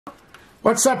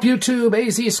What's up, YouTube?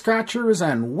 AZ Scratchers,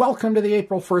 and welcome to the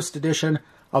April 1st edition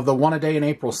of the One A Day in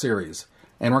April series.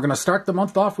 And we're going to start the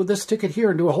month off with this ticket here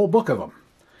and do a whole book of them.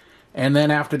 And then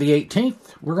after the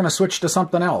 18th, we're going to switch to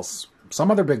something else.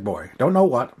 Some other big boy. Don't know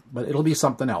what, but it'll be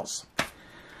something else.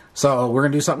 So we're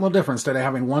going to do something a little different. Instead of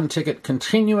having one ticket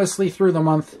continuously through the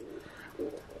month,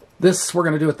 we're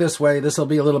going to do it this way. This will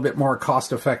be a little bit more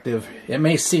cost effective. It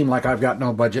may seem like I've got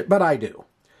no budget, but I do.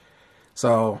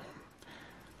 So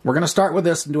we're going to start with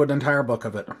this and do an entire book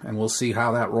of it, and we'll see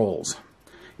how that rolls.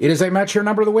 It is a match your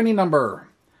number, the winning number.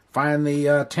 Find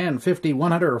the 10, 50,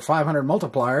 100, or 500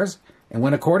 multipliers and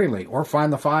win accordingly. Or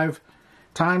find the 5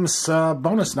 times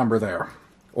bonus number there.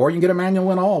 Or you can get a manual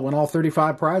win all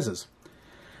 35 prizes.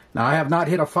 Now, I have not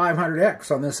hit a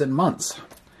 500X on this in months.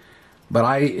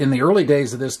 But in the early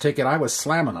days of this ticket, I was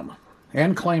slamming them.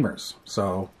 And claimers.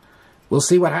 So we'll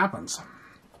see what happens.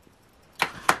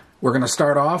 We're going to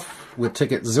start off with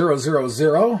ticket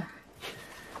 000,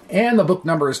 and the book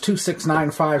number is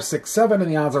 269567, and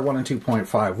the odds are 1 in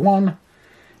 2.51.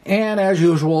 And as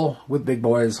usual with big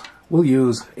boys, we'll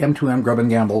use M2M Grub &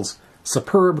 Gamble's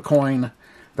superb coin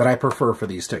that I prefer for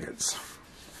these tickets.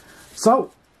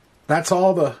 So that's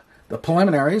all the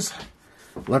preliminaries.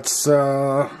 Let's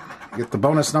get the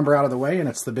bonus number out of the way, and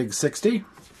it's the big 60.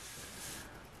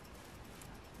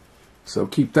 So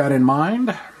keep that in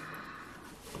mind.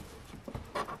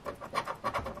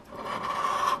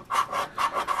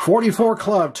 44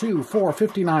 club, 2, 4,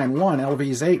 59, 1,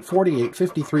 LVs 8, 48,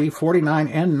 53, 49,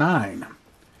 and 9.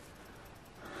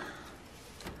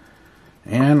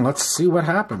 And let's see what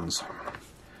happens.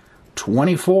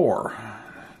 24.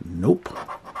 Nope.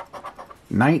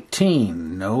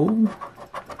 19. No.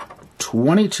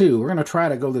 22. We're going to try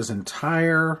to go this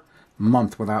entire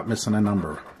month without missing a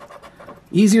number.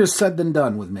 Easier said than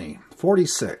done with me.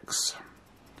 46.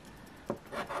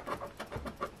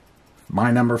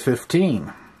 My number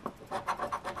 15.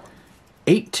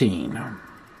 18,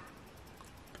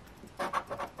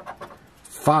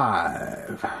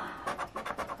 5,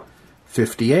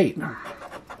 58,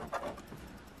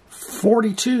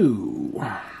 42,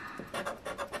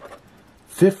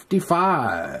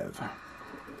 55,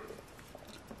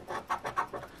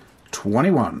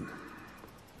 21,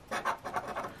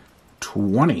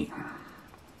 20,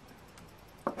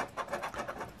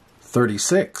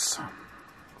 36,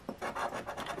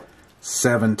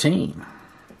 17,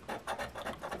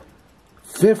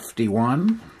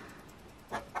 51,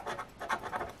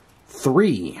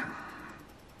 3,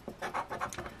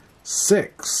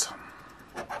 6,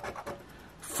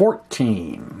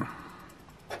 14,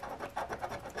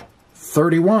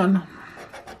 31,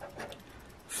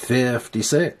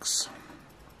 56,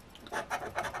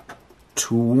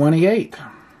 28,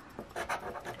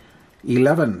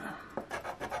 11,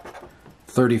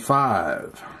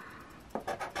 35,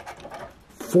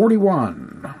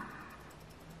 41,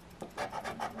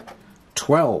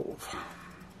 12,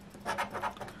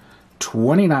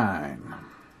 29,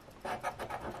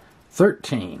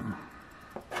 13,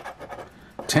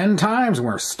 10 times, and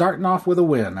we're starting off with a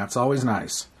win. That's always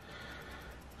nice.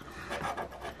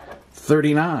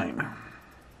 39,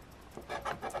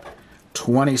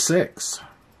 26,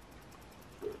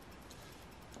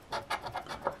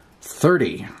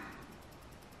 30,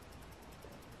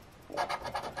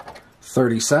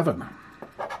 37,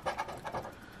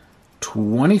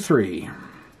 23,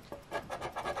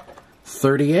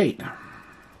 38,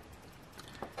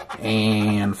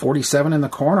 and 47 in the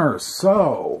corner.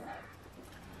 So,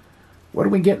 what are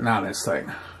we getting on this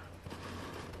thing?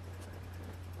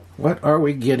 What are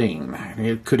we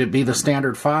getting? Could it be the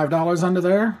standard $5 under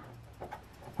there?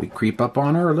 We creep up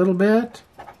on her a little bit,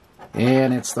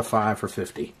 and it's the 5 for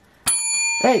 50.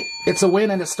 Hey, it's a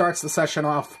win, and it starts the session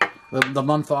off, the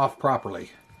month off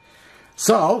properly.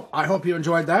 So, I hope you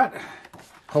enjoyed that.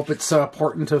 Hope it's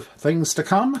important to things to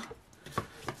come.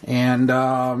 And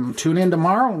tune in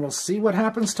tomorrow, and we'll see what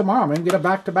happens tomorrow. I'm going to get a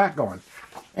back-to-back going.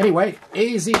 Anyway,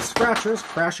 AZ Scratchers,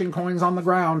 crashing coins on the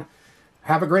ground.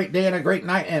 Have a great day and a great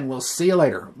night, and we'll see you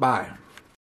later. Bye.